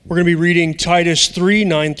We're going to be reading Titus 3,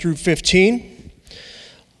 9 through 15.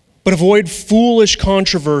 But avoid foolish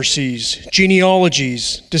controversies,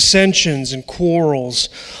 genealogies, dissensions, and quarrels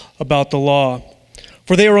about the law,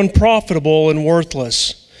 for they are unprofitable and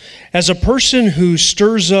worthless. As a person who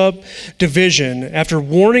stirs up division after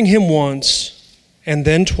warning him once and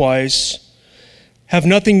then twice, have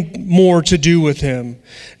nothing more to do with him,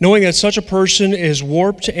 knowing that such a person is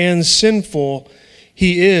warped and sinful,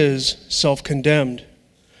 he is self-condemned.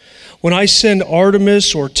 When I send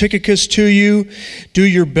Artemas or Tychicus to you, do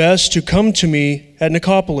your best to come to me at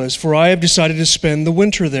Nicopolis, for I have decided to spend the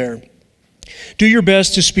winter there. Do your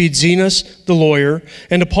best to speed Zenas, the lawyer,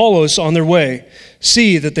 and Apollos on their way.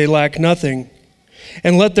 See that they lack nothing.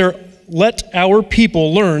 And let our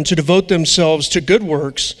people learn to devote themselves to good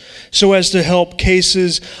works, so as to help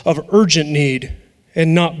cases of urgent need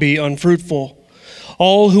and not be unfruitful.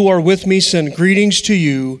 All who are with me send greetings to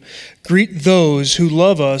you. Greet those who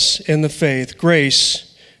love us in the faith.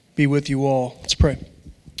 Grace be with you all. Let's pray.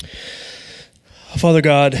 Father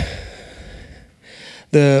God,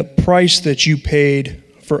 the price that you paid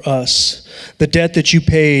for us, the debt that you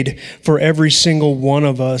paid for every single one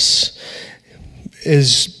of us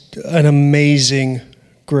is an amazing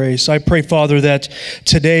grace. I pray, Father, that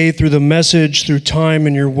today through the message, through time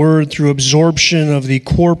in your word, through absorption of the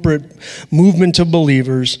corporate movement of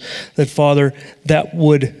believers, that, Father, that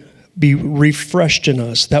would be refreshed in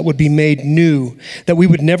us, that would be made new, that we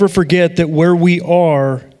would never forget that where we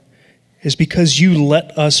are is because you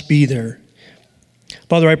let us be there.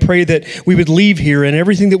 Father, I pray that we would leave here and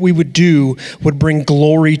everything that we would do would bring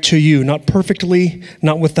glory to you, not perfectly,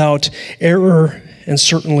 not without error, and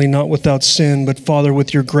certainly not without sin, but Father,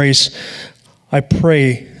 with your grace, I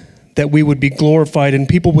pray that we would be glorified and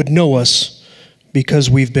people would know us because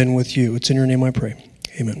we've been with you. It's in your name I pray.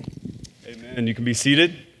 Amen. Amen. You can be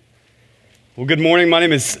seated. Well, good morning. My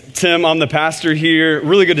name is Tim. I'm the pastor here.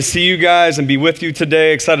 Really good to see you guys and be with you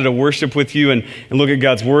today. Excited to worship with you and look at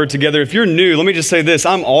God's word together. If you're new, let me just say this.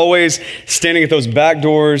 I'm always standing at those back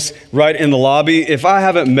doors right in the lobby. If I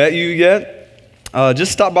haven't met you yet,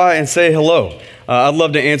 just stop by and say hello. I'd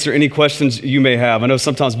love to answer any questions you may have. I know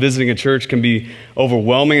sometimes visiting a church can be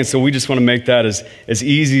overwhelming, and so we just want to make that as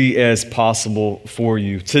easy as possible for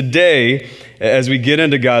you. Today, as we get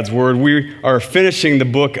into God's Word, we are finishing the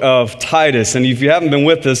book of Titus, and if you haven't been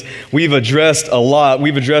with us, we've addressed a lot.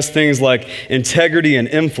 We've addressed things like integrity and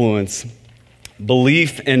influence,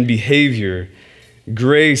 belief and behavior,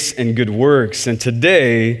 grace and good works, and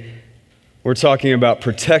today, we're talking about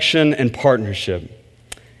protection and partnership.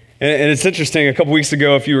 And it's interesting, a couple weeks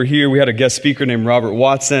ago, if you were here, we had a guest speaker named Robert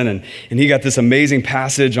Watson, and he got this amazing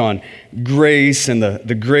passage on grace, and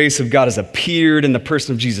the grace of God has appeared in the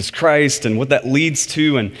person of Jesus Christ and what that leads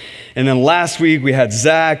to. And then last week, we had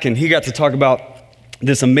Zach, and he got to talk about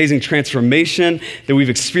this amazing transformation that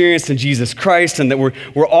we've experienced in Jesus Christ, and that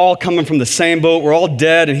we're all coming from the same boat. We're all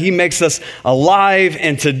dead, and he makes us alive.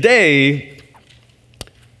 And today,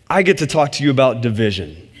 I get to talk to you about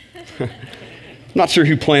division. Not sure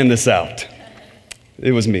who planned this out.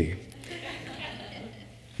 It was me.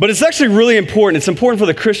 But it's actually really important. It's important for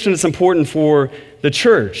the Christian. It's important for the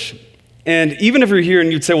church. And even if you're here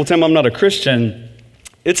and you'd say, well, Tim, I'm not a Christian,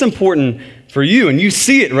 it's important for you. And you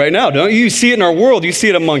see it right now, don't you? You see it in our world. You see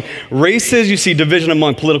it among races. You see division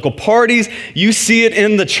among political parties. You see it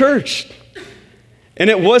in the church. And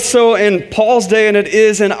it was so in Paul's day, and it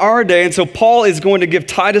is in our day. And so Paul is going to give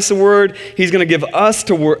Titus a word. He's going to give us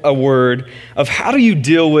a word of how do you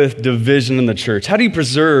deal with division in the church? How do you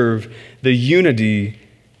preserve the unity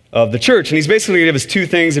of the church? And he's basically going to give us two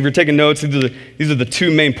things. If you're taking notes, these are the two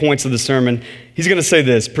main points of the sermon. He's going to say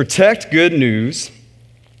this: protect good news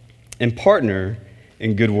and partner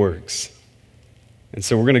in good works. And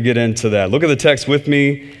so we're going to get into that. Look at the text with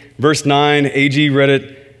me. Verse 9, AG read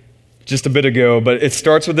it just a bit ago, but it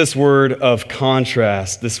starts with this word of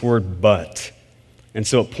contrast, this word but. And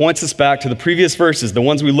so it points us back to the previous verses, the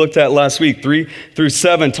ones we looked at last week, 3 through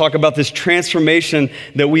 7, talk about this transformation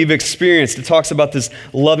that we've experienced. It talks about this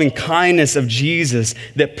loving kindness of Jesus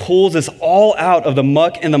that pulls us all out of the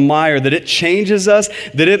muck and the mire, that it changes us,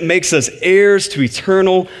 that it makes us heirs to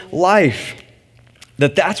eternal life.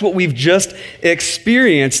 That's what we've just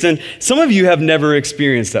experienced. And some of you have never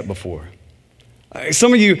experienced that before.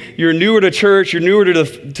 Some of you, you're newer to church, you're newer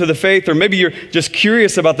to the faith, or maybe you're just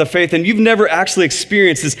curious about the faith, and you've never actually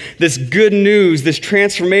experienced this good news, this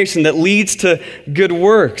transformation that leads to good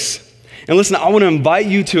works. And listen, I want to invite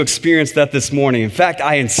you to experience that this morning. In fact,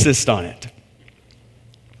 I insist on it.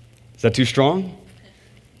 Is that too strong?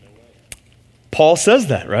 Paul says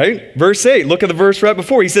that, right? Verse 8, look at the verse right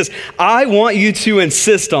before. He says, I want you to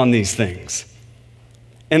insist on these things.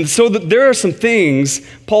 And so there are some things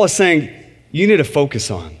Paul is saying you need to focus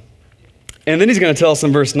on. And then he's going to tell us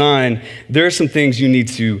in verse 9, there are some things you need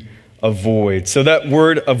to avoid. So that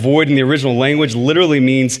word avoid in the original language literally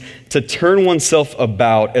means to turn oneself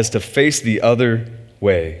about as to face the other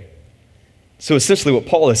way. So essentially what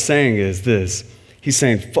Paul is saying is this. He's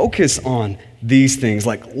saying focus on these things,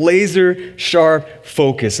 like laser sharp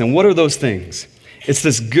focus. And what are those things? It's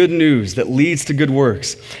this good news that leads to good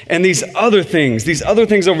works. And these other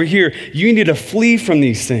things over here, you need to flee from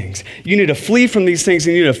these things. You need to flee from these things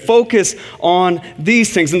and you need to focus on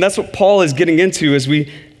these things. And that's what Paul is getting into as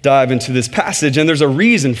we dive into this passage. And there's a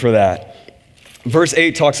reason for that. Verse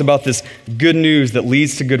 8 talks about this good news that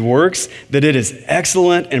leads to good works, that it is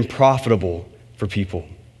excellent and profitable for people.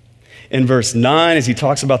 In verse 9, as he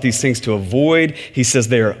talks about these things to avoid, he says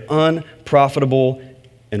they are unprofitable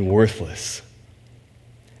and worthless.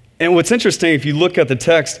 And what's interesting, if you look at the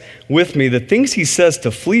text with me, the things he says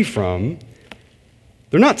to flee from,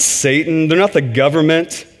 they're not Satan, they're not the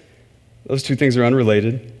government. Those two things are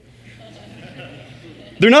unrelated.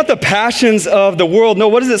 They're not the passions of the world. No,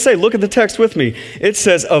 what does it say? Look at the text with me. It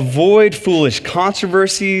says, avoid foolish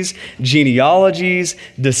controversies, genealogies,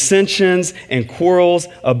 dissensions, and quarrels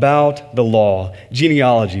about the law.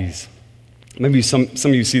 Genealogies. Maybe some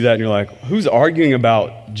of you see that and you're like, who's arguing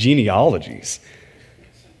about genealogies?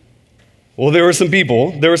 Well, there were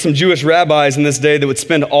some Jewish rabbis in this day that would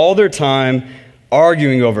spend all their time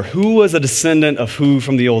arguing over who was a descendant of who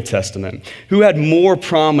from the Old Testament, who had more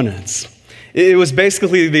prominence. It was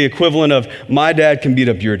basically the equivalent of my dad can beat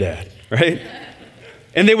up your dad, right?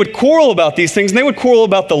 And they would quarrel about these things, and they would quarrel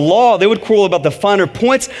about the law. They would quarrel about the finer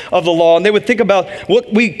points of the law, and they would think about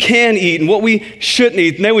what we can eat and what we shouldn't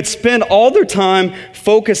eat, and they would spend all their time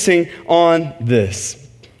focusing on this.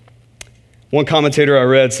 One commentator I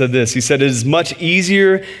read said this. He said, it is much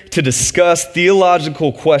easier to discuss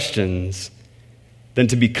theological questions than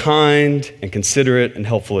to be kind and considerate and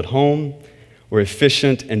helpful at home, or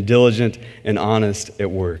efficient and diligent and honest at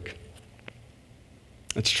work.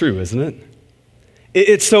 That's true, isn't it?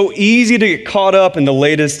 It's so easy to get caught up in the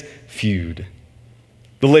latest feud,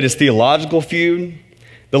 the latest theological feud,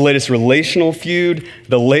 the latest relational feud,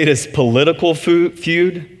 the latest political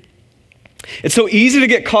feud. It's so easy to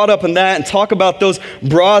get caught up in that and talk about those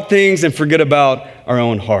broad things and forget about our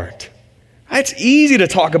own heart. It's easy to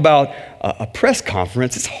talk about a press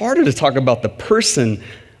conference. It's harder to talk about the person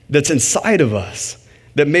that's inside of us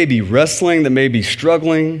that may be wrestling, that may be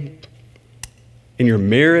struggling in your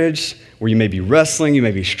marriage, where you may be wrestling, you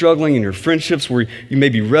may be struggling in your friendships, where you may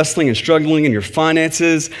be wrestling and struggling in your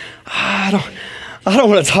finances. I don't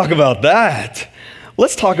want to talk about that.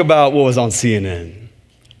 Let's talk about what was on CNN.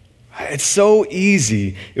 It's so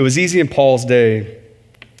easy. It was easy in Paul's day.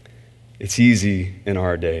 It's easy in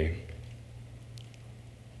our day.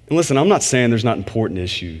 And listen, I'm not saying there's not important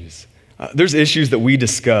issues. There's issues that we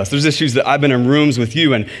discuss. There's issues that I've been in rooms with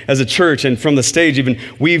you and as a church and from the stage even,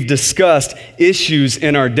 we've discussed issues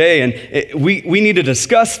in our day and we need to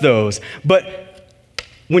discuss those. But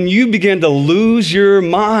when you begin to lose your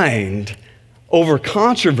mind over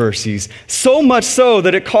controversies, so much so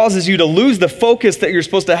that it causes you to lose the focus that you're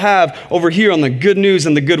supposed to have over here on the good news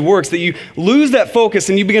and the good works, that you lose that focus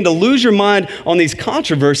and you begin to lose your mind on these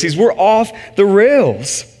controversies, we're off the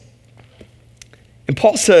rails. And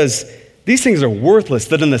Paul says, these things are worthless,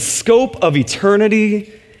 that in the scope of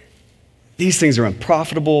eternity, these things are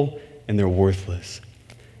unprofitable and they're worthless.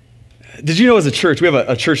 Did you know as a church, we have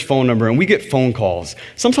a church phone number and we get phone calls,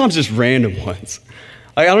 sometimes just random ones.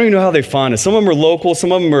 I don't even know how they find us. Some of them are local,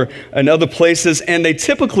 some of them are in other places, and they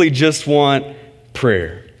typically just want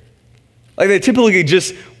prayer. Like they typically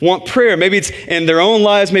just want prayer. Maybe it's in their own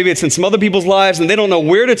lives, maybe it's in some other people's lives, and they don't know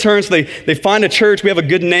where to turn, so they find a church. We have a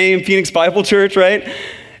good name, Phoenix Bible Church, right?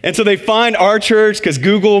 And so they find our church because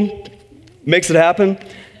Google makes it happen.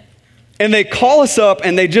 And they call us up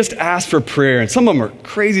and they just ask for prayer. And some of them are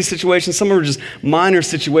crazy situations, some of them are just minor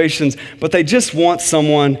situations, but they just want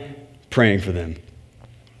someone praying for them.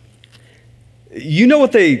 You know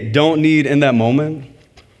what they don't need in that moment?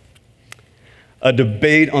 A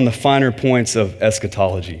debate on the finer points of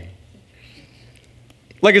eschatology.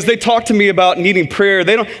 Like as they talk to me about needing prayer,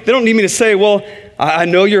 they don't need me to say, well, I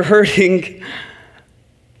know you're hurting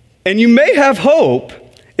and you may have hope.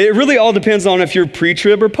 It really all depends on if you're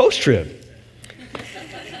pre-trib or post-trib.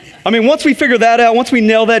 I mean, once we figure that out, once we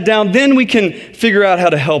nail that down, then we can figure out how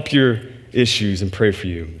to help your issues and pray for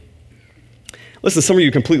you. Listen, some of you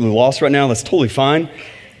are completely lost right now. That's totally fine.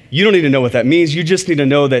 You don't need to know what that means. You just need to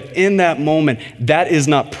know that in that moment, that is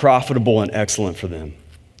not profitable and excellent for them.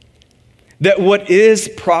 That what is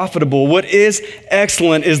profitable, what is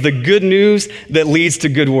excellent is the good news that leads to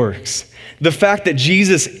good works. The fact that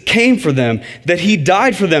Jesus came for them, that he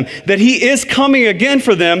died for them, that he is coming again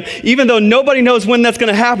for them, even though nobody knows when that's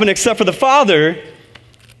going to happen except for the Father.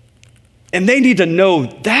 And they need to know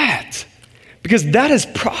that, because that is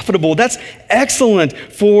profitable. That's excellent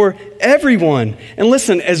for everyone. And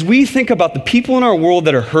listen, as we think about the people in our world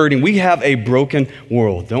that are hurting, we have a broken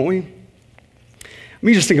world, don't we? I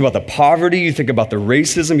mean, you just think about the poverty, you think about the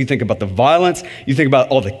racism, you think about the violence, you think about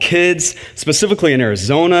all the kids, specifically in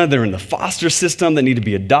Arizona, that are in the foster system, that need to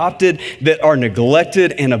be adopted, that are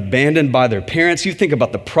neglected and abandoned by their parents. You think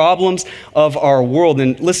about the problems of our world.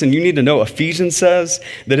 And listen, you need to know Ephesians says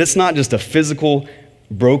that it's not just a physical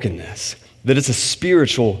brokenness, that it's a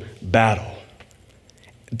spiritual battle.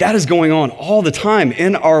 That is going on all the time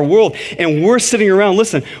in our world. And we're sitting around,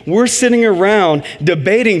 listen, we're sitting around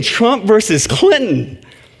debating Trump versus Clinton.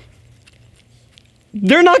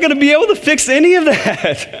 They're not going to be able to fix any of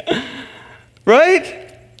that, right?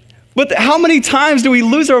 But how many times do we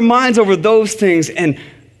lose our minds over those things and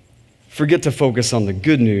forget to focus on the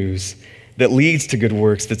good news that leads to good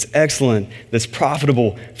works, that's excellent, that's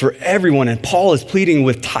profitable for everyone? And Paul is pleading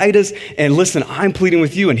with Titus, and listen, I'm pleading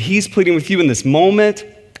with you, and he's pleading with you in this moment.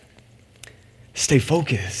 Stay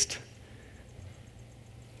focused.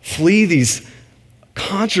 Flee these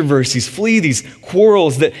controversies, flee these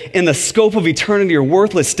quarrels that in the scope of eternity are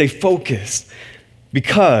worthless. Stay focused,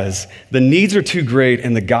 because the needs are too great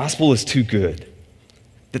and the gospel is too good.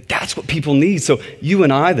 That's what people need. So you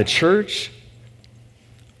and I, the church,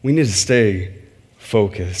 we need to stay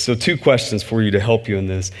focused. So 2 questions for you to help you in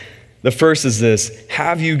this. The first is this: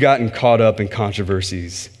 have you gotten caught up in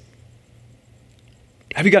controversies?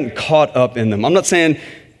 Have you gotten caught up in them? I'm not saying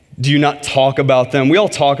do you not talk about them. We all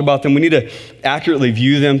talk about them. We need to accurately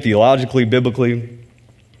view them theologically, biblically.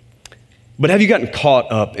 But have you gotten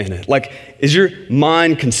caught up in it? Like, is your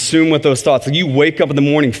mind consumed with those thoughts? Like, you wake up in the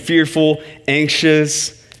morning fearful,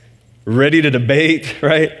 anxious, ready to debate,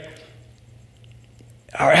 right?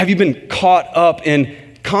 Or have you been caught up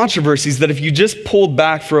in controversies that if you just pulled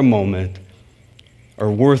back for a moment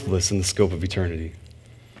are worthless in the scope of eternity?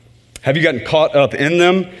 Have you gotten caught up in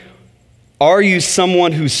them? Are you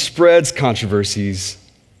someone who spreads controversies,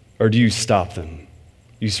 or do you stop them?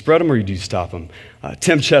 You spread them, or do you stop them?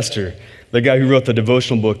 Tim Chester, the guy who wrote the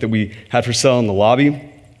devotional book that we had for sale in the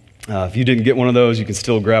lobby. If you didn't get one of those, you can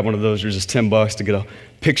still grab one of those. They're just $10 to get a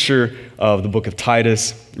picture of the book of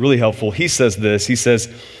Titus. Really helpful. He says this. He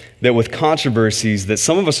says that with controversies, that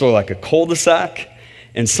some of us are like a cul-de-sac,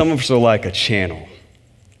 and some of us are like a channel.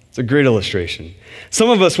 It's a great illustration. Some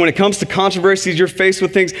of us, when it comes to controversies, you're faced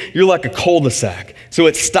with things, you're like a cul-de-sac. So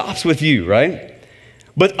it stops with you, right?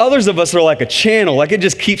 But others of us are like a channel, like it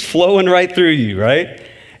just keeps flowing right through you, right?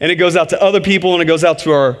 And it goes out to other people and it goes out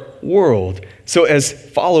to our world. So as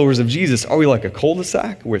followers of Jesus, are we like a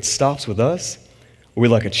cul-de-sac where it stops with us? Or are we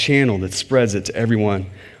like a channel that spreads it to everyone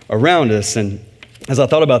around us? And as I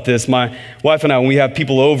thought about this, my wife and I, when we have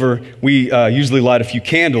people over, we usually light a few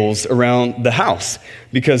candles around the house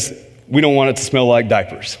because we don't want it to smell like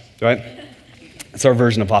diapers, right? It's our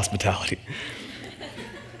version of hospitality.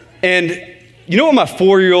 And you know what my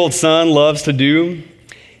 4-year-old son loves to do?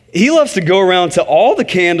 He loves to go around to all the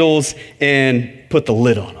candles and put the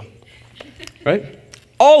lid on them, right?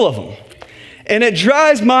 All of them. And it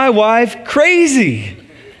drives my wife crazy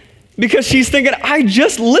because she's thinking, I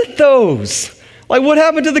just lit those. Like, what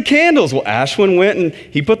happened to the candles? Well, Ashwin went and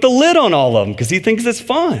he put the lid on all of them because he thinks it's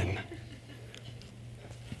fun.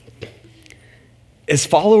 As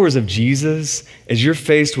followers of Jesus, as you're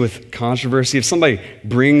faced with controversy, if somebody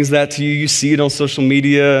brings that to you, you see it on social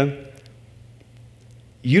media,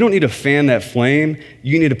 you don't need to fan that flame.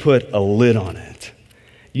 You need to put a lid on it.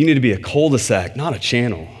 You need to be a cul-de-sac, not a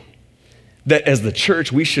channel. That as the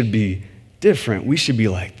church, we should be different. We should be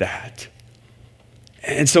like that.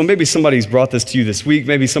 And so maybe somebody's brought this to you this week.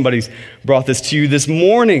 Maybe somebody's brought this to you this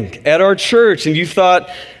morning at our church, and you thought,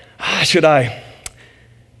 should I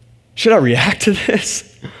react to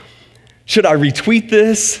this? Should I retweet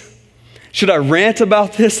this? Should I rant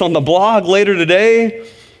about this on the blog later today?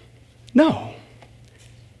 No.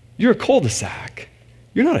 You're a cul-de-sac.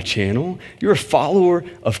 You're not a channel. You're a follower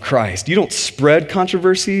of Christ. You don't spread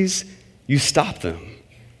controversies. You stop them.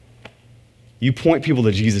 You point people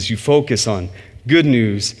to Jesus. You focus on good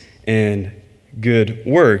news and good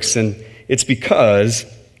works. And it's because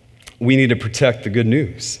we need to protect the good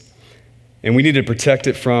news. And we need to protect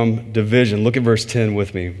it from division. Look at verse 10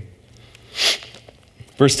 with me.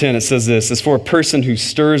 Verse 10, it says this: "As for a person who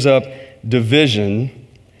stirs up division,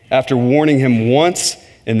 after warning him once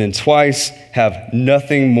and then twice, have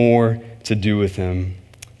nothing more to do with him.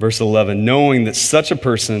 Verse 11, knowing that such a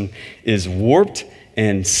person is warped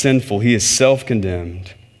and sinful. He is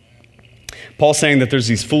self-condemned. Paul's saying that there's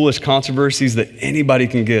these foolish controversies that anybody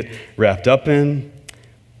can get wrapped up in,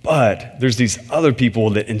 but there's these other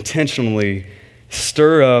people that intentionally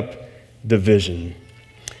stir up division.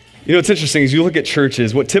 You know, what's interesting is you look at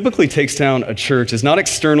churches, what typically takes down a church is not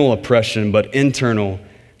external oppression, but internal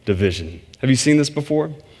division. Have you seen this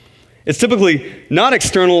before? It's typically not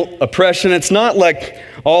external oppression. It's not like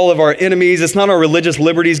all of our enemies. It's not our religious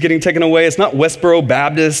liberties getting taken away. It's not Westboro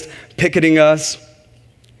Baptist picketing us.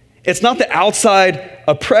 It's not the outside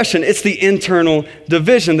oppression. It's the internal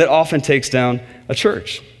division that often takes down a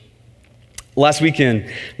church. Last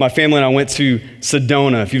weekend, my family and I went to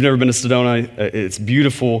Sedona. If you've never been to Sedona, it's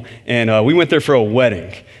beautiful. And we went there for a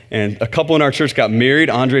wedding. And a couple in our church got married,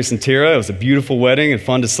 Andres and Tara. It was a beautiful wedding and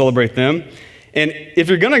fun to celebrate them. And if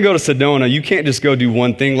you're going to go to Sedona, you can't just go do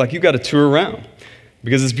one thing. Like, you got to tour around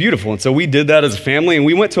because it's beautiful. And so we did that as a family, and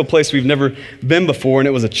we went to a place we've never been before, and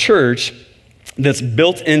it was a church that's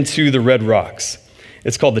built into the Red Rocks.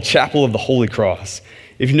 It's called the Chapel of the Holy Cross.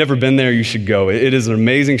 If you've never been there, you should go. It is an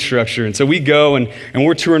amazing structure. And so we go, and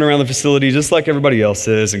we're touring around the facility just like everybody else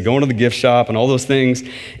is, and going to the gift shop and all those things.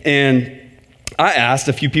 And I asked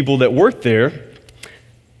a few people that worked there,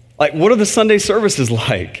 like, what are the Sunday services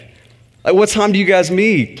like? Like, what time do you guys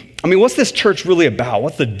meet? I mean, what's this church really about?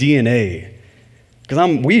 What's the DNA? Because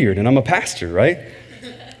I'm weird and I'm a pastor, right?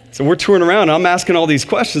 So we're touring around and I'm asking all these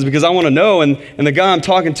questions because I want to know. And the guy I'm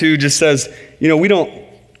talking to just says, you know, we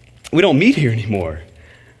don't meet here anymore.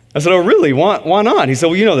 I said, oh, really? Why not? He said,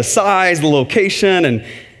 well, you know, the size, the location. And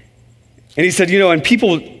he said, you know, and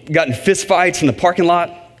people got in fist fights in the parking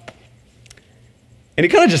lot. And he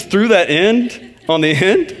kind of just threw that end on the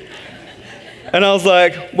end. And I was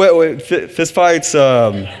like, wait, fist fights,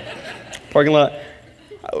 parking lot,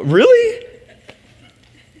 really?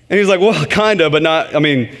 And he was like, well, kind of, but not, I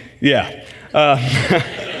mean, yeah.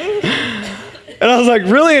 And I was like,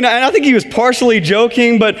 really? And I think he was partially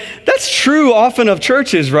joking, but that's true often of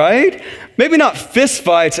churches, right? Maybe not fist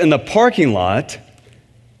fights in the parking lot,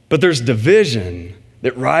 but there's division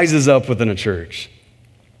that rises up within a church.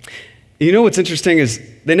 You know what's interesting is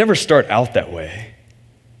they never start out that way.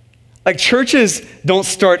 Like, churches don't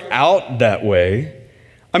start out that way.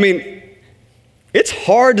 I mean, it's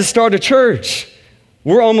hard to start a church.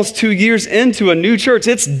 We're almost 2 years into a new church.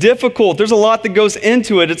 It's difficult. There's a lot that goes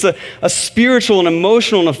into it. It's a spiritual and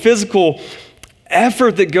emotional and a physical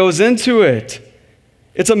effort that goes into it.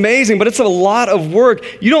 It's amazing, but it's a lot of work.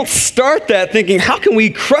 You don't start that thinking, how can we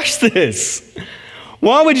crush this?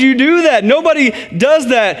 Why would you do that? Nobody does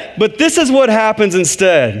that, but this is what happens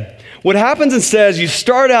instead. What happens instead is you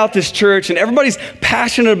start out this church and everybody's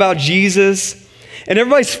passionate about Jesus and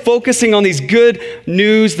everybody's focusing on these good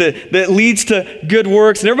news that leads to good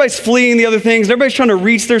works and everybody's fleeing the other things and everybody's trying to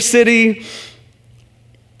reach their city.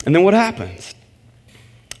 And then what happens?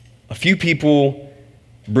 A few people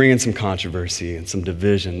bring in some controversy and some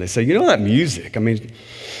division. They say, you know that music? I mean,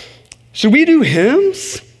 should we do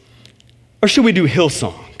hymns or should we do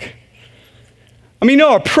Hillsong? I mean, you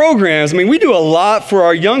know, our programs, I mean, we do a lot for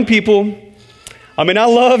our young people. I mean, I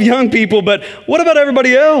love young people, but what about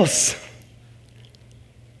everybody else?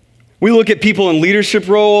 We look at people in leadership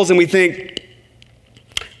roles and we think,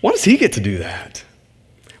 why does he get to do that?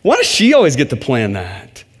 Why does she always get to plan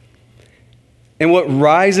that? And what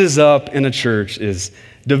rises up in a church is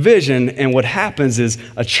division, and what happens is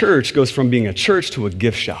a church goes from being a church to a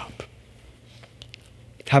gift shop.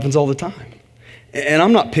 It happens all the time. And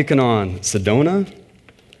I'm not picking on Sedona.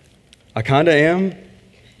 I kind of am.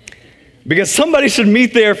 Because somebody should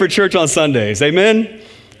meet there for church on Sundays. Amen?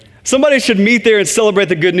 Somebody should meet there and celebrate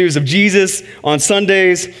the good news of Jesus on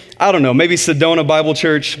Sundays. I don't know, maybe Sedona Bible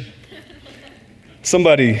Church.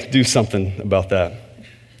 Somebody do something about that.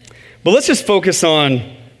 But let's just focus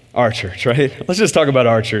on our church, right? Let's just talk about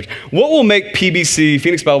our church. What will make PBC,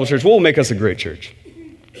 Phoenix Bible Church, what will make us a great church?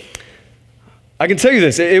 I can tell you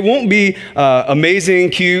this, it won't be amazing,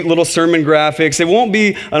 cute little sermon graphics. It won't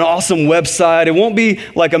be an awesome website. It won't be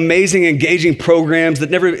like amazing, engaging programs that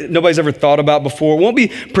nobody's ever thought about before. It won't be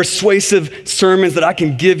persuasive sermons that I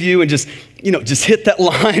can give you and just hit that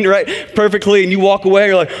line, right, perfectly, and you walk away,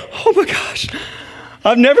 you're like, oh my gosh,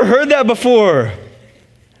 I've never heard that before.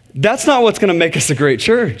 That's not what's going to make us a great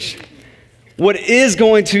church. What is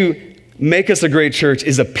going to make us a great church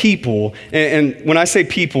is a people, and when I say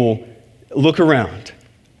people, look around.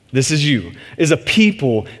 This is you. Is a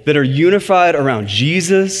people that are unified around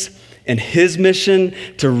Jesus and his mission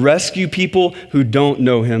to rescue people who don't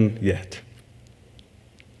know him yet.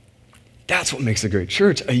 That's what makes a great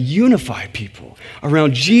church, a unified people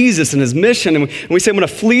around Jesus and his mission. And we say, I'm going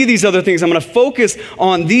to flee these other things. I'm going to focus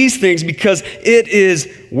on these things because it is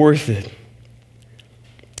worth it.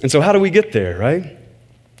 And so how do we get there, right?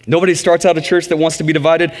 Nobody starts out a church that wants to be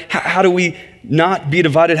divided. How do we not be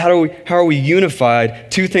divided? How are we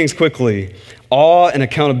unified? Two things quickly: awe and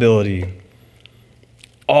accountability.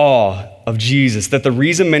 Awe of Jesus, that the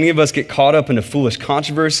reason many of us get caught up into foolish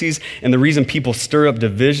controversies and the reason people stir up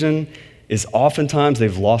division is oftentimes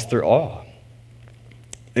they've lost their awe.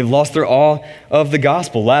 They've lost their awe of the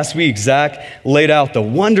gospel. Last week, Zach laid out the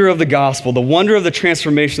wonder of the gospel, the wonder of the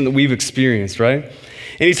transformation that we've experienced, right?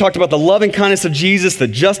 And he talked about the loving kindness of Jesus that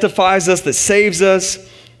justifies us, that saves us,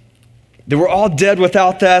 that we're all dead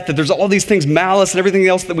without that there's all these things, malice and everything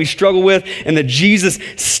else that we struggle with, and that Jesus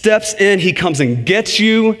steps in, he comes and gets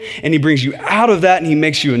you, and he brings you out of that, and he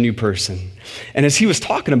makes you a new person. And as he was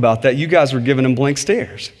talking about that, you guys were giving him blank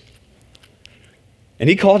stares. And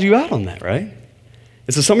he called you out on that, right?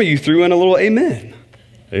 And so some of you threw in a little amen.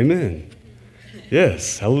 Amen.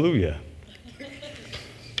 Yes, hallelujah.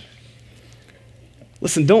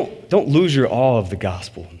 Listen, don't lose your awe of the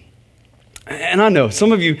gospel. And I know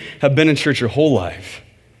some of you have been in church your whole life,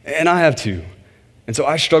 and I have too. And so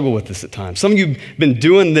I struggle with this at times. Some of you have been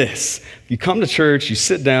doing this. You come to church, you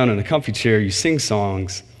sit down in a comfy chair, you sing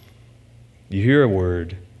songs, you hear a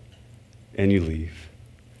word, and you leave.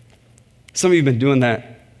 Some of you have been doing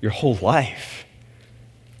that your whole life.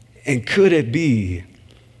 And could it be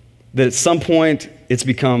that at some point it's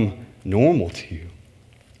become normal to you?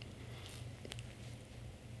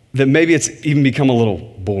 That maybe it's even become a little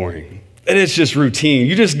boring. That it's just routine.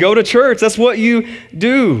 You just go to church. That's what you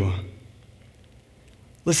do.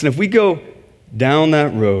 Listen, if we go down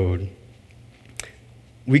that road,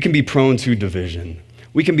 we can be prone to division.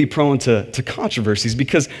 We can be prone to controversies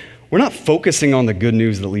because we're not focusing on the good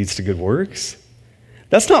news that leads to good works.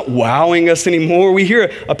 That's not wowing us anymore. We hear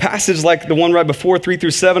a passage like the one right before,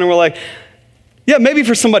 3-7, and we're like, yeah, maybe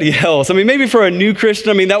for somebody else. I mean, maybe for a new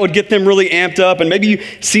Christian, that would get them really amped up. And maybe you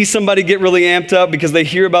see somebody get really amped up because they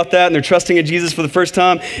hear about that and they're trusting in Jesus for the first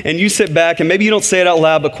time. And you sit back and maybe you don't say it out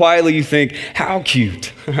loud, but quietly you think, how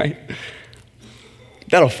cute, right?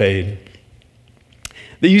 That'll fade.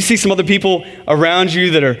 That you see some other people around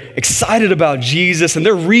you that are excited about Jesus and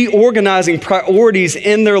they're reorganizing priorities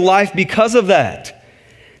in their life because of that.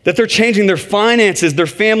 That they're changing their finances, their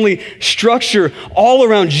family structure, all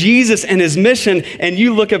around Jesus and his mission. And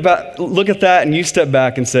you look at that and you step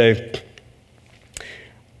back and say,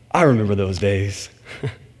 I remember those days.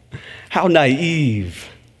 How naive.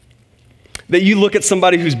 That you look at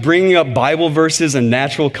somebody who's bringing up Bible verses and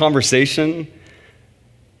natural conversation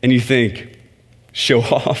and you think, show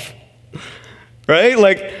off, right?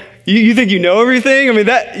 Like, you think you know everything?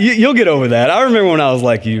 You'll get over that. I remember when I was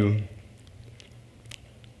like you.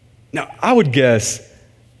 Now, I would guess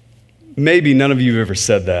maybe none of you have ever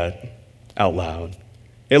said that out loud,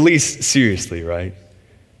 at least seriously, right?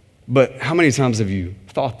 But how many times have you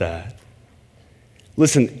thought that?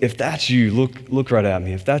 Listen, if that's you, look right at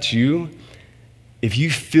me. If that's you, if you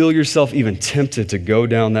feel yourself even tempted to go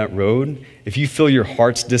down that road, if you feel your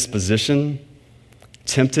heart's disposition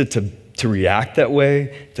tempted to react that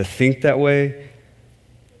way, to think that way,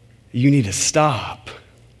 you need to stop.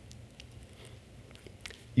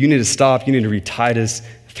 You need to stop. You need to read Titus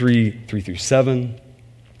 3:3-7.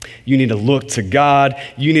 You need to look to God.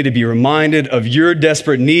 You need to be reminded of your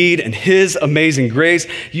desperate need and his amazing grace.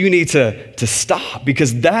 You need to stop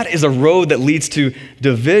because that is a road that leads to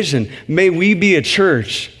division. May we be a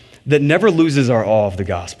church that never loses our awe of the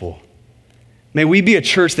gospel. May we be a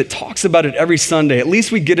church that talks about it every Sunday. At least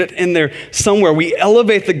we get it in there somewhere. We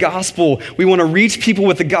elevate the gospel. We want to reach people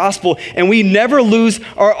with the gospel, and we never lose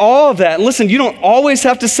our awe of that. And listen, you don't always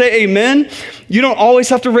have to say amen. You don't always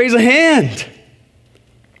have to raise a hand.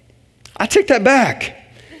 I take that back.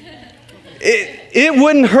 It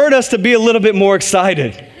wouldn't hurt us to be a little bit more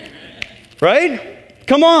excited, right?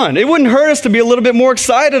 Come on. It wouldn't hurt us to be a little bit more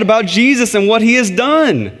excited about Jesus and what he has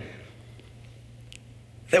done.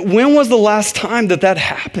 That when was the last time that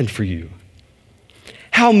happened for you?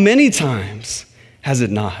 How many times has it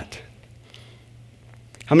not?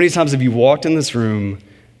 How many times have you walked in this room,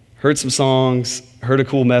 heard some songs, heard a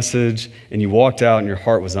cool message, and you walked out and your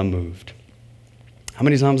heart was unmoved? How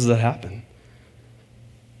many times does that happen?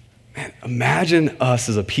 Man, imagine us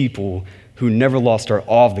as a people who never lost our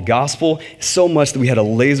awe of the gospel so much that we had a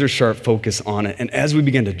laser sharp focus on it. And as we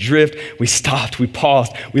began to drift, we stopped, we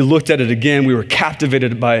paused, we looked at it again, we were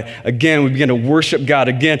captivated by it again, we began to worship God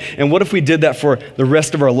again. And what if we did that for the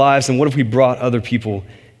rest of our lives? And what if we brought other people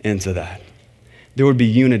into that? There would be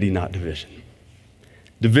unity, not division.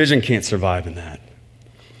 Division can't survive in that.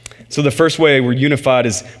 So the first way we're unified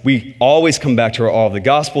is we always come back to our awe of the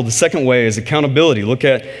gospel. The second way is accountability. Look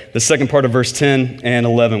at the second part of verse 10 and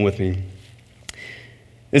 11 with me.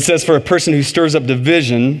 It says, for a person who stirs up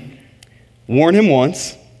division, warn him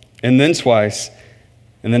once and then twice,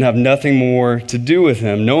 and then have nothing more to do with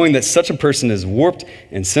him, knowing that such a person is warped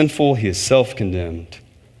and sinful, he is self-condemned.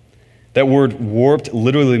 That word warped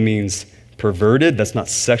literally means perverted. That's not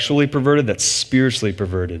sexually perverted, that's spiritually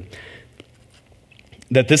perverted.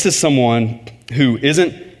 That this is someone who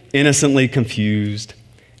isn't innocently confused.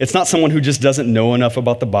 It's not someone who just doesn't know enough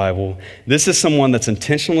about the Bible. This is someone that's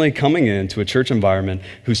intentionally coming into a church environment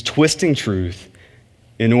who's twisting truth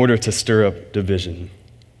in order to stir up division.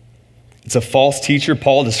 It's a false teacher.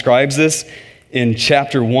 Paul describes this in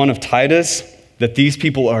chapter 1 of Titus, that these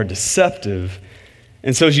people are deceptive.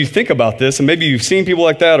 And so as you think about this, and maybe you've seen people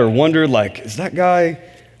like that or wondered, like, is that guy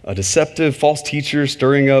a deceptive false teacher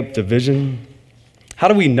stirring up division? How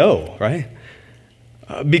do we know, right?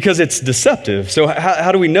 Because it's deceptive. So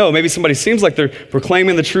how do we know? Maybe somebody seems like they're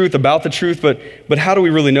proclaiming the truth about the truth, but how do we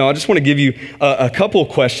really know? I just want to give you a couple of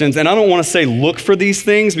questions, and I don't want to say look for these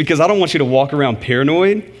things because I don't want you to walk around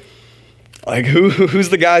paranoid. Like, who's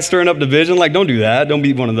the guy stirring up division? Like, don't do that. Don't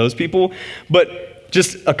be one of those people. But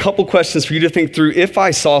just a couple questions for you to think through. If I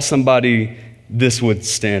saw somebody, this would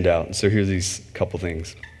stand out. So here's these couple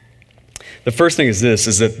things. The first thing is this,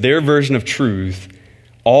 is that their version of truth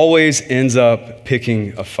always ends up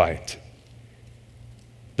picking a fight.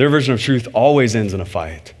 Their version of truth always ends in a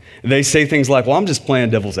fight. They say things like, well, I'm just playing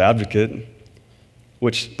devil's advocate,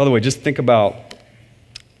 which, by the way, just think about,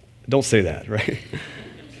 don't say that, right?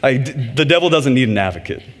 The devil doesn't need an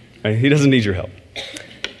advocate, right? He doesn't need your help.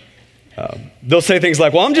 They'll say things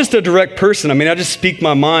like, well, I'm just a direct person. I mean, I just speak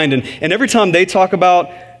my mind. And every time they talk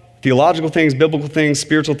about theological things, biblical things,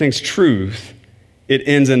 spiritual things, truth, it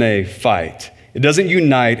ends in a fight. It doesn't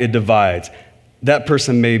unite, it divides. That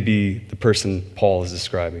person may be the person Paul is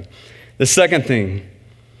describing. The second thing,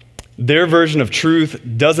 their version of truth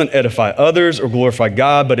doesn't edify others or glorify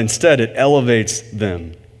God, but instead it elevates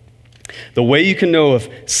them. The way you can know if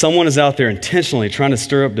someone is out there intentionally trying to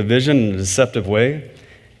stir up division in a deceptive way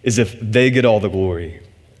is if they get all the glory.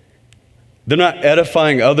 They're not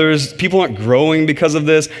edifying others. People aren't growing because of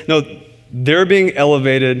this. No, they're being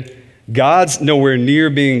elevated. God's nowhere near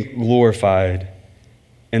being glorified,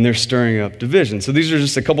 and they're stirring up division. So these are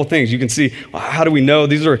just a couple things. You can see, how do we know?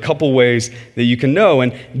 These are a couple ways that you can know.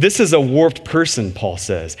 And this is a warped person, Paul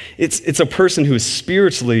says. It's a person who is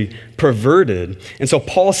spiritually perverted. And so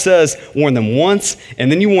Paul says, warn them once,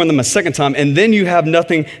 and then you warn them a second time, and then you have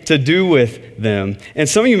nothing to do with them. And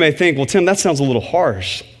some of you may think, well, Tim, that sounds a little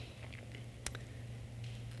harsh.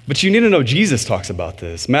 But you need to know Jesus talks about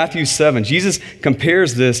this. Matthew 7, Jesus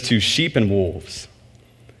compares this to sheep and wolves.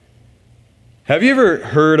 Have you ever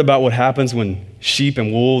heard about what happens when sheep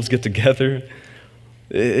and wolves get together?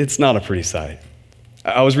 It's not a pretty sight.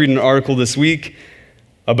 I was reading an article this week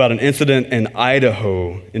about an incident in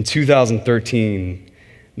Idaho in 2013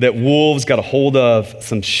 that wolves got a hold of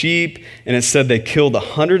some sheep, and it said they killed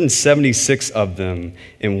 176 of them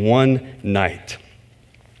in one night.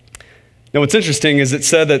 Now, what's interesting is it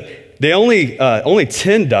said that they only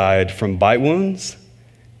 10 died from bite wounds,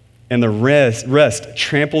 and the rest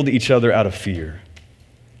trampled each other out of fear.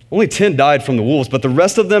 Only 10 died from the wolves, but the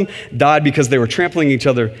rest of them died because they were trampling each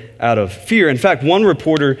other out of fear. In fact, one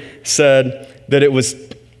reporter said that it was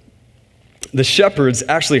the shepherds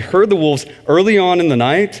actually heard the wolves early on in the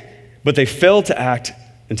night, but they failed to act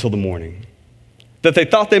until the morning. That they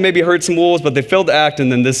thought they maybe heard some wolves, but they failed to act, and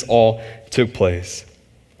then this all took place.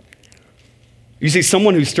 You see,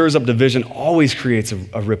 someone who stirs up division always creates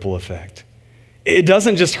a ripple effect. It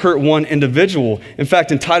doesn't just hurt one individual. In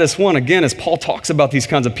fact, in Titus 1, again, as Paul talks about these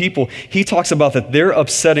kinds of people, he talks about that they're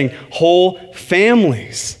upsetting whole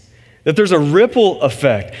families, that there's a ripple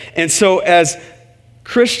effect. And so as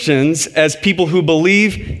Christians, as people who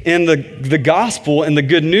believe in the gospel and the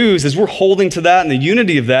good news, as we're holding to that and the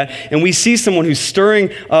unity of that, and we see someone who's stirring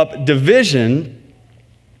up division,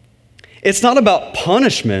 it's not about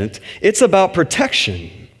punishment, it's about protection.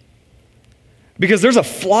 Because there's a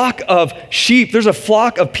flock of sheep, there's a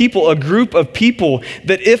flock of people, a group of people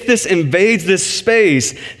that if this invades this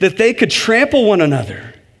space, that they could trample one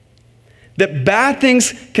another. That bad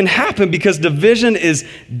things can happen because division is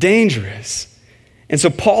dangerous. And so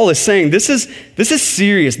Paul is saying this is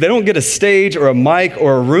serious. They don't get a stage or a mic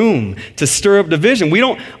or a room to stir up division. We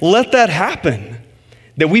don't let that happen.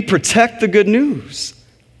 That we protect the good news.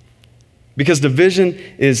 Because division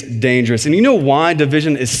is dangerous. And you know why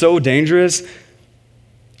division is so dangerous?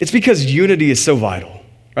 It's because unity is so vital,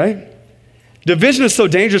 right? Division is so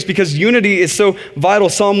dangerous because unity is so vital.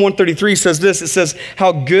 Psalm 133 says this. It says,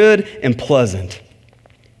 how good and pleasant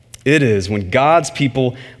it is when God's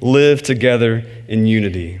people live together in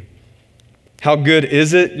unity. How good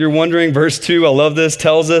is it, you're wondering? Verse 2, I love this,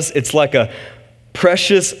 tells us it's like a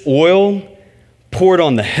precious oil poured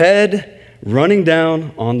on the head, running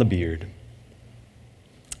down on the beard.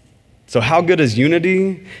 So how good is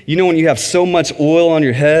unity? You know when you have so much oil on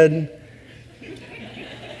your head,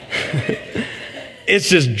 it's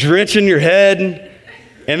just drenching your head,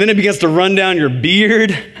 and then it begins to run down your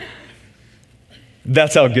beard.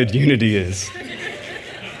 That's how good unity is,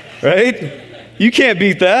 right? You can't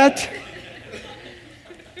beat that.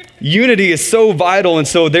 Unity is so vital, and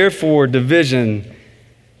so therefore division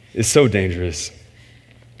is so dangerous.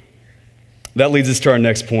 That leads us to our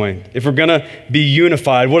next point. If we're going to be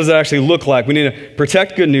unified, what does that actually look like? We need to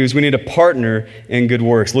protect good news. We need to partner in good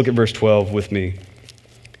works. Look at verse 12 with me.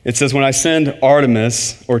 It says, when I send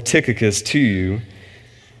Artemas or Tychicus to you,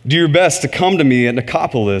 do your best to come to me at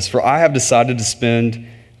Nicopolis, for I have decided to spend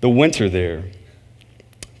the winter there.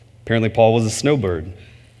 Apparently, Paul was a snowbird.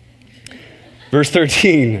 Verse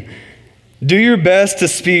 13, do your best to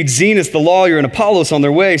speed Zenas the lawyer and Apollos on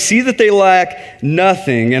their way. See that they lack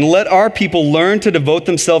nothing, and let our people learn to devote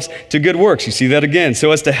themselves to good works. You see that again.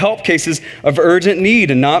 So as to help cases of urgent need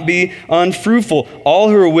and not be unfruitful. All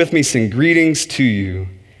who are with me send greetings to you.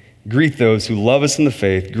 Greet those who love us in the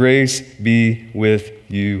faith. Grace be with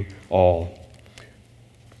you all.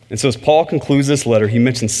 And so as Paul concludes this letter, he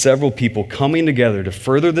mentions several people coming together to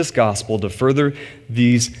further this gospel, to further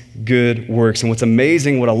these good works. And what's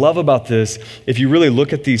amazing, what I love about this, if you really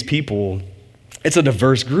look at these people, it's a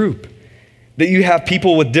diverse group. That you have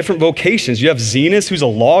people with different vocations. You have Zenas, who's a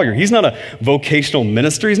lawyer. He's not a vocational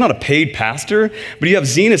minister. He's not a paid pastor. But you have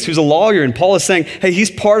Zenas, who's a lawyer. And Paul is saying, hey,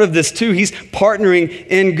 he's part of this too. He's partnering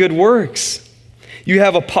in good works. You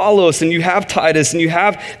have Apollos, and you have Titus, and you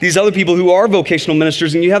have these other people who are vocational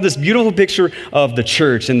ministers, and you have this beautiful picture of the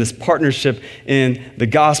church and this partnership in the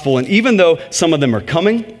gospel. And even though some of them are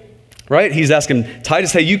coming, right? He's asking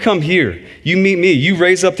Titus, hey, you come here. You meet me. You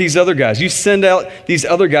raise up these other guys. You send out these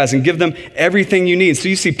other guys and give them everything you need. So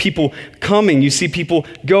you see people coming. You see people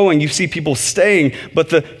going. You see people staying. But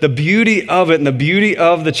the beauty of it and the beauty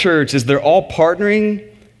of the church is they're all partnering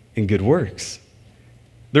in good works.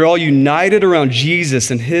 They're all united around Jesus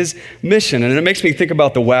and his mission. And it makes me think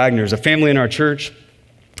about the Wagners, a family in our church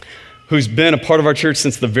who's been a part of our church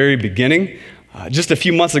since the very beginning. Just a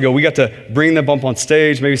few months ago, we got to bring them up on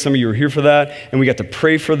stage. Maybe some of you were here for that. And we got to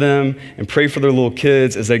pray for them and pray for their little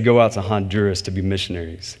kids as they go out to Honduras to be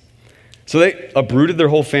missionaries. So they uprooted their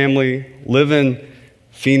whole family, live in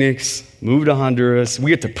Phoenix, moved to Honduras.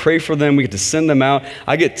 We get to pray for them. We get to send them out.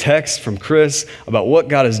 I get texts from Chris about what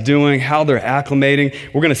God is doing, how they're acclimating.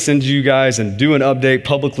 We're going to send you guys and do an update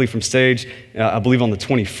publicly from stage, I believe on the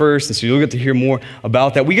 21st. And so you'll get to hear more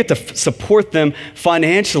about that. We get to support them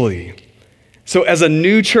financially. So as a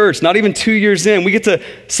new church, not even 2 years in, we get to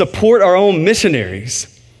support our own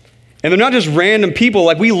missionaries. And they're not just random people.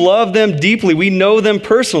 Like, we love them deeply. We know them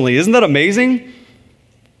personally. Isn't that amazing?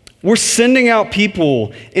 We're sending out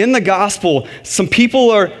people in the gospel. Some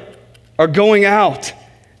people are going out.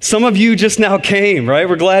 Some of you just now came, right?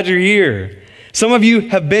 We're glad you're here. Some of you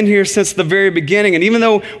have been here since the very beginning. And even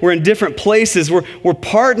though we're in different places, we're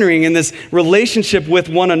partnering in this relationship with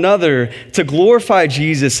one another to glorify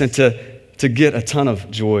Jesus and to get a ton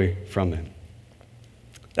of joy from him.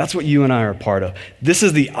 That's what you and I are a part of. This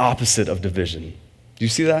is the opposite of division. Do you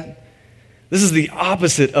see that? This is the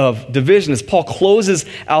opposite of division. As Paul closes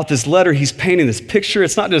out this letter, he's painting this picture.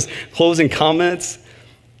 It's not just closing comments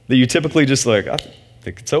that you typically just like, I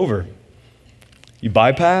think it's over. You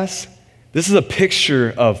bypass. This is a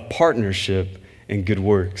picture of partnership and good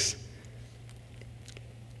works.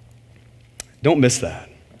 Don't miss that,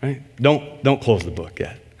 right? Don't close the book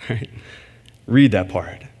yet, right? Read that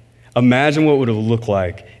part. Imagine what would it look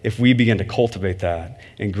like if we began to cultivate that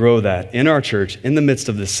and grow that in our church, in the midst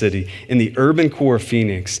of this city, in the urban core of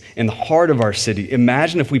Phoenix, in the heart of our city.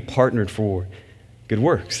 Imagine if we partnered for good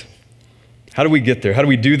works. How do we get there? How do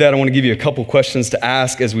we do that? I want to give you a couple questions to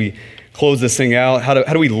ask as we close this thing out. How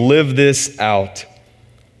do we live this out?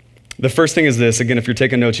 The first thing is this. Again, if you're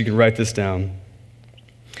taking notes, you can write this down.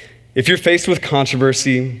 If you're faced with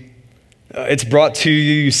controversy, it's brought to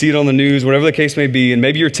you, you see it on the news, whatever the case may be, and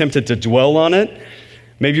maybe you're tempted to dwell on it.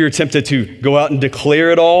 Maybe you're tempted to go out and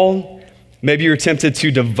declare it all. Maybe you're tempted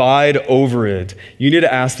to divide over it. You need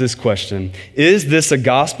to ask this question. Is this a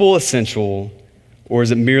gospel essential, or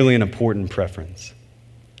is it merely an important preference?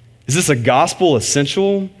 Is this a gospel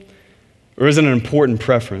essential, or is it an important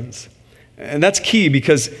preference? And that's key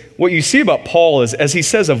because what you see about Paul is, as he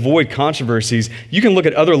says, avoid controversies, you can look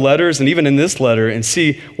at other letters and even in this letter and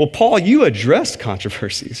see, well, Paul, you addressed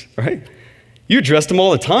controversies, right? You addressed them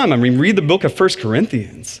all the time. I mean, read the book of 1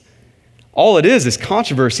 Corinthians. All it is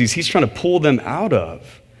controversies he's trying to pull them out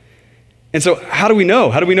of. And so how do we know?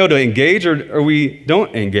 How do we know to engage or we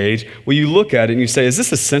don't engage? Well, you look at it and you say, is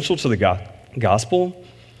this essential to the gospel?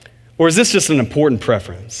 Or is this just an important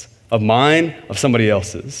preference of mine, of somebody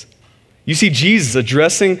else's? You see Jesus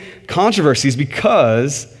addressing controversies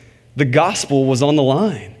because the gospel was on the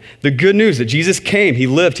line. The good news that Jesus came, he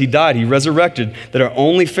lived, he died, he resurrected, that our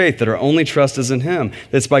only faith, that our only trust is in him,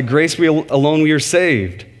 that it's by grace alone we are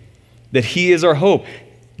saved, that he is our hope.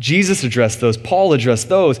 Jesus addressed those, Paul addressed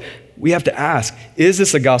those. We have to ask, is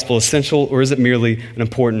this a gospel essential or is it merely an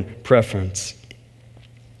important preference?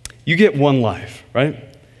 You get one life,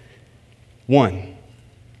 right? One.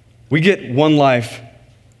 We get one life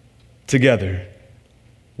together.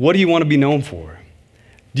 What do you want to be known for?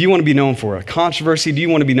 Do you want to be known for a controversy? Do you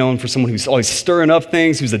want to be known for someone who's always stirring up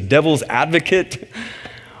things, who's a devil's advocate?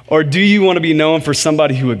 Or do you want to be known for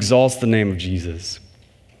somebody who exalts the name of Jesus?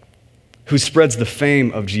 Who spreads the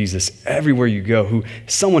fame of Jesus everywhere you go,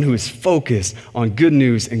 someone who is focused on good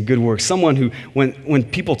news and good work, someone who, when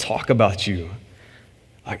people talk about you,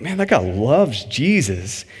 like, man, that guy loves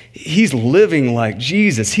Jesus. He's living like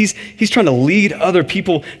Jesus. He's trying to lead other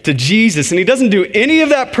people to Jesus, and he doesn't do any of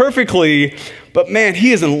that perfectly, but man,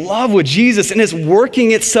 he is in love with Jesus, and it's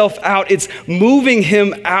working itself out. It's moving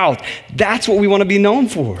him out. That's what we want to be known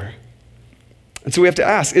for. And so we have to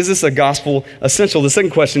ask, is this a gospel essential? The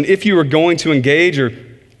second question, if you are going to engage, or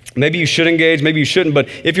maybe you should engage, maybe you shouldn't, but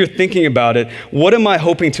if you're thinking about it, what am I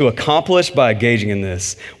hoping to accomplish by engaging in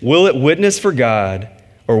this? Will it witness for God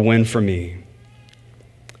or win for me?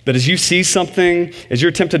 That as you see something, as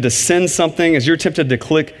you're tempted to send something, as you're tempted to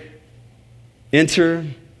click enter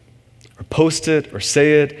or post it or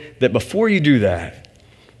say it, that before you do that,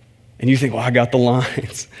 and you think, well, I got the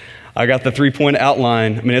lines, I got the 3-point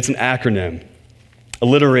outline, I mean, it's an acronym.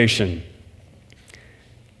 Alliteration.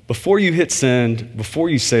 Before you hit send, before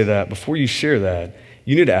you say that, before you share that,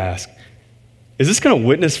 you need to ask, is this going to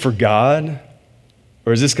witness for God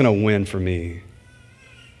or is this going to win for me?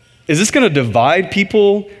 Is this going to divide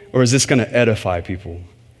people or is this going to edify people?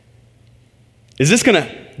 Is this going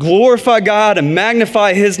to glorify God and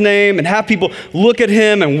magnify his name and have people look at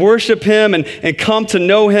him and worship him and come to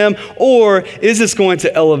know him? Or is this going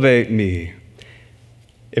to elevate me?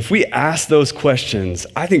 If we ask those questions,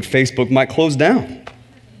 I think Facebook might close down,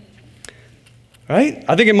 right?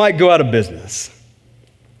 I think it might go out of business.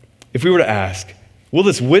 If we were to ask, will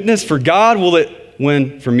this witness for God? Will it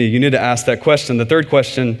win for me? You need to ask that question. The third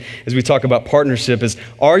question, as we talk about partnership, is,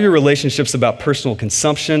 are your relationships about personal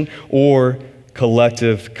consumption or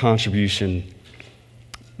collective contribution?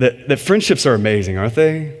 That friendships are amazing, aren't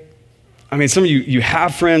they? I mean, some of you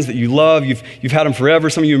have friends that you love. You've had them forever.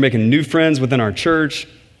 Some of you are making new friends within our church.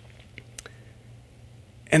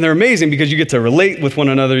 And they're amazing because you get to relate with one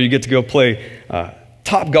another. You get to go play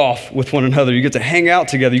top golf with one another. You get to hang out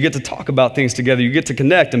together. You get to talk about things together. You get to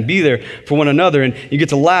connect and be there for one another. And you get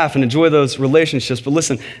to laugh and enjoy those relationships. But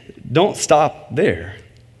listen, don't stop there.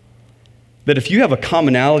 That if you have a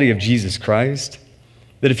commonality of Jesus Christ,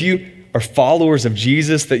 that if you are followers of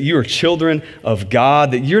Jesus, that you are children of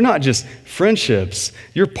God, that you're not just friendships,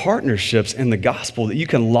 you're partnerships in the gospel, that you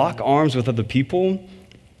can lock arms with other people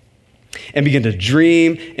and begin to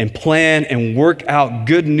dream and plan and work out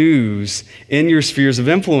good news in your spheres of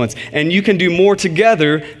influence. And you can do more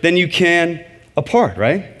together than you can apart,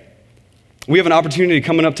 right? We have an opportunity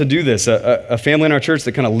coming up to do this. A family in our church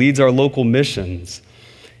that kind of leads our local missions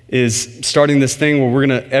is starting this thing where we're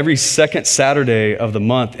going to, every second Saturday of the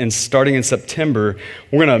month, and starting in September,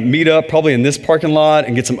 we're going to meet up probably in this parking lot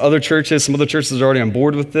and get some other churches are already on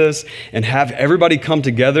board with this, and have everybody come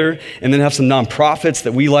together, and then have some nonprofits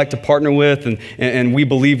that we like to partner with and we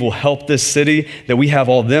believe will help this city, that we have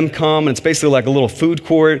all them come. And it's basically like a little food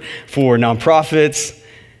court for nonprofits,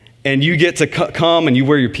 and you get to come and you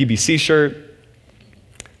wear your PBC shirt.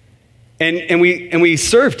 And we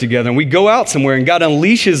serve together, and we go out somewhere, and God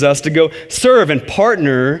unleashes us to go serve and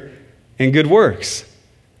partner in good works.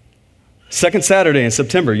 Second Saturday in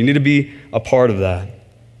September, you need to be a part of that.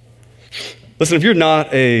 Listen, if you're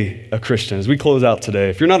not a Christian, as we close out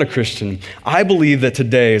today, if you're not a Christian, I believe that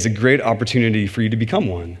today is a great opportunity for you to become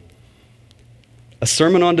one. A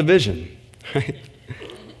sermon on division, right?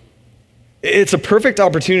 It's a perfect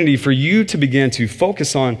opportunity for you to begin to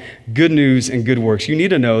focus on good news and good works. You need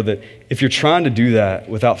to know that if you're trying to do that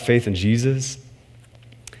without faith in Jesus,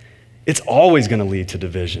 it's always going to lead to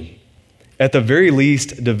division. At the very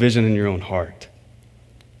least, division in your own heart,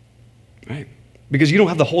 right? Because you don't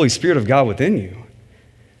have the Holy Spirit of God within you.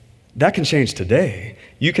 That can change today.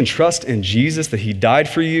 You can trust in Jesus that he died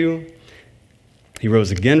for you. He rose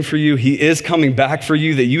again for you. He is coming back for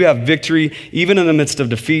you, that you have victory even in the midst of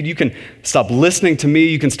defeat. You can stop listening to me.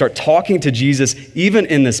 You can start talking to Jesus even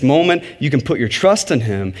in this moment. You can put your trust in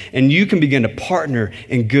him, and you can begin to partner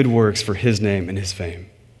in good works for his name and his fame.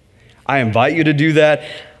 I invite you to do that.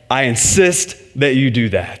 I insist that you do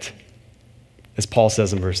that, as Paul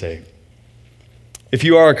says in verse 8. If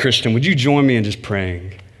you are a Christian, would you join me in just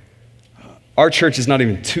praying? Our church is not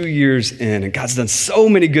even 2 years in, and God's done so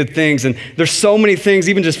many good things, and there's so many things,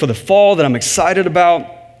 even just for the fall, that I'm excited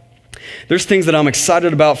about. There's things that I'm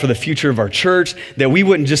excited about for the future of our church, that we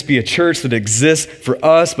wouldn't just be a church that exists for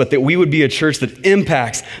us, but that we would be a church that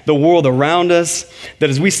impacts the world around us, that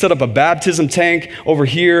as we set up a baptism tank over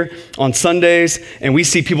here on Sundays, and we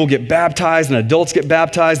see people get baptized and adults get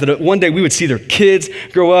baptized, that one day we would see their kids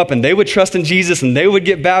grow up and they would trust in Jesus and they would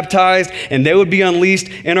get baptized and they would be unleashed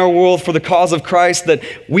in our world for the cause of Christ, that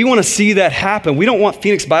we want to see that happen. We don't want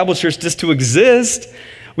Phoenix Bible Church just to exist.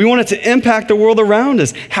 We want it to impact the world around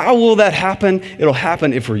us. How will that happen? It'll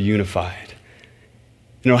happen if we're unified.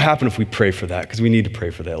 And it'll happen if we pray for that, because we need to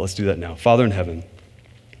pray for that. Let's do that now. Father in heaven,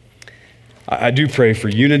 I do pray for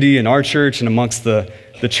unity in our church and amongst the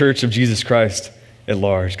church of Jesus Christ at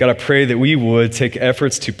large. God, I pray that we would take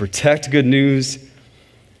efforts to protect good news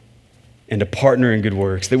and to partner in good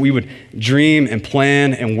works, that we would dream and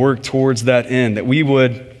plan and work towards that end, that we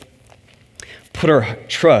would put our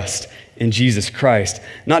trust in Jesus Christ,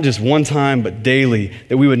 not just one time, but daily,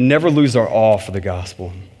 that we would never lose our awe for the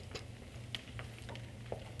gospel.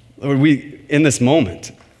 Lord, we, in this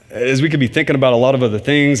moment, as we could be thinking about a lot of other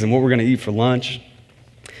things and what we're going to eat for lunch,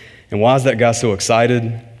 and why is that guy so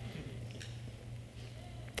excited?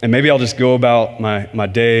 And maybe I'll just go about my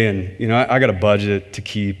day, and I got a budget to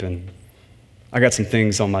keep, and I got some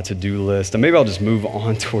things on my to-do list, and maybe I'll just move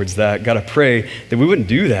on towards that. God, I pray that we wouldn't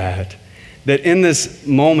do that, that in this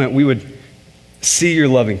moment we would see your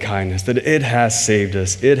loving kindness, that it has saved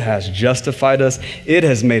us, it has justified us, it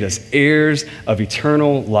has made us heirs of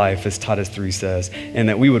eternal life, as Titus 3 says, and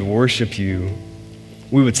that we would worship you,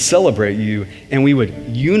 we would celebrate you, and we would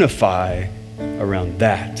unify around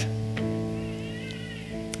that.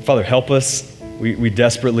 Father, help us. We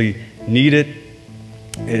desperately need it.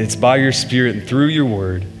 It's by your Spirit and through your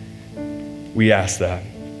word we ask that.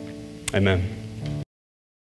 Amen.